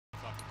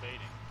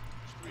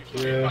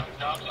fading. Yeah.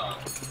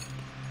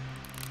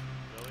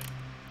 Really?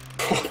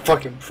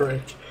 Fucking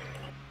prick.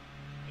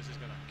 This is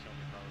gonna kill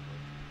me probably.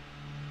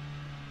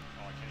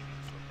 Oh, I can't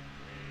even flip the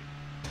grade.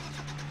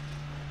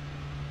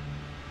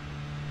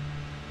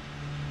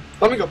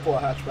 Let me go pull a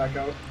hatchback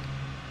out.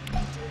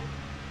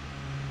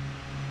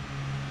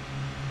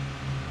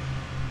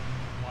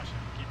 Watch him.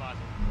 Keep eyes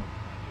on the board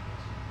when I do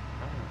this.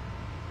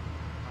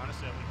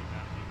 Honestly, I wouldn't be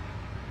mad if you ran.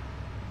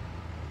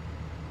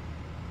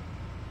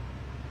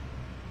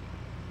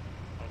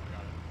 Oh, I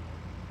got it.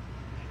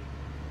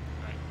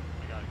 Alright, I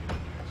gotta get in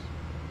there.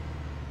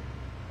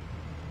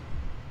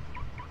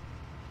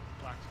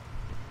 Black.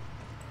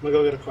 I'm gonna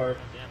go get a car.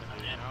 God damn it,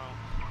 dude.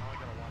 Now I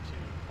gotta watch you.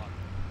 Fuck.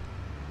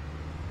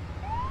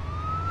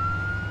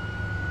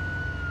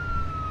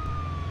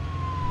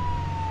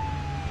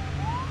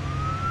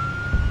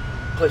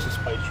 Place of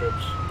spike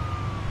trips.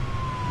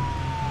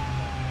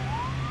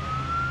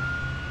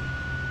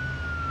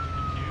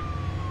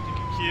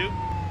 Cube.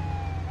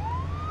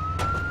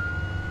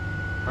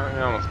 Oh, you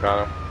almost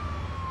got him.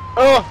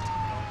 Oh!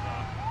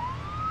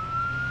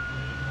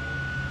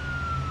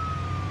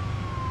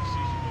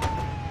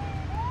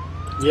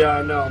 Yeah,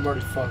 I know, I'm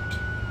already fucked.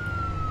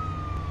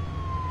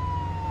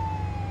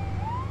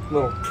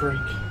 Little prick.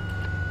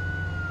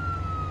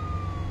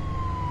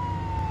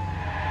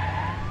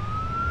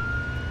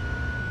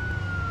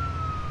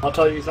 I'll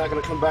tell you, he's not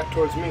gonna come back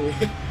towards me.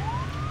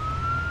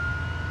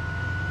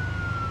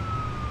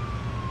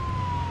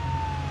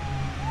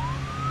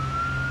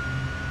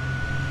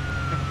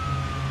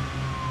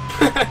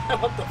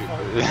 What the fuck? I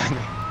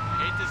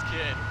hate this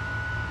kid.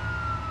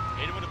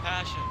 Hate him with a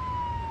passion.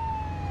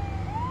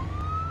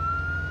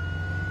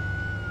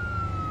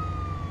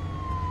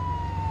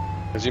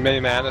 Cause you made me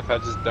mad if I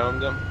just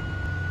domed him.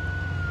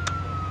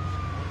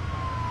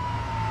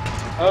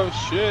 Oh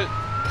shit!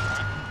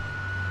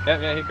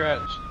 Yeah, he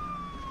crashed.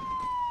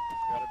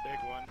 Got a big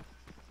one.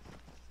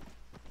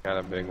 Got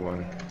a big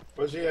one.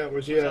 Where's he at?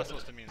 Where's he What's that at?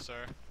 supposed to mean,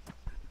 sir?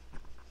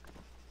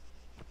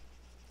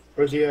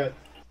 Where's he at?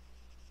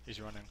 He's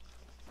running.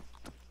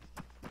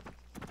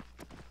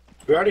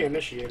 We already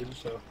initiated,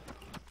 so.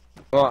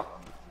 Well,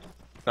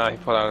 no, he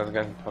pulled out his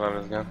gun. He pulled out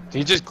his gun. Did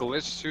he just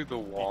glitch through the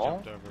He wall?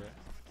 jumped over it.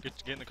 Get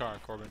in the car,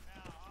 Corbin.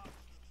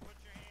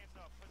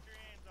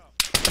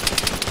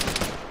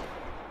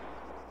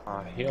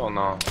 Oh, hell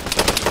no.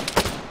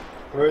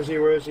 Where is he?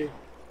 Where is he?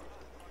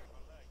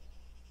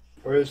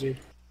 Where is he?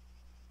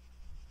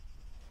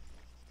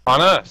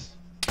 On us!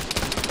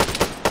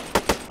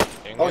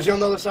 Oh, is he on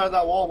the other side of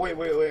that wall?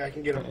 Wait, I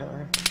can get him.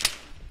 Yeah.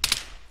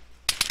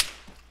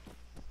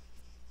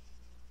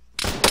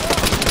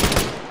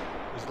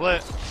 He's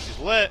lit. He's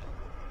lit.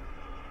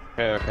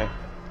 Okay.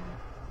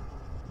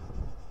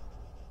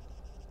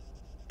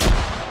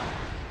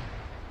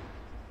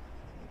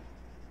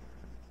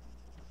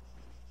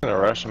 I'm gonna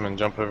rush him and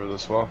jump over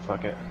this wall,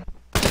 fuck it.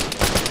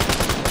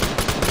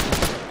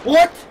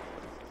 What?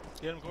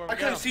 Get him, Corbin. I get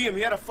couldn't him. see him.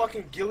 He had a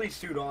fucking ghillie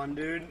suit on,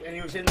 dude, and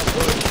he was in the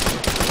bush.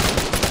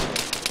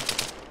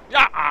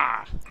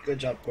 Yeah! Good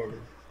job,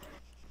 Corbin.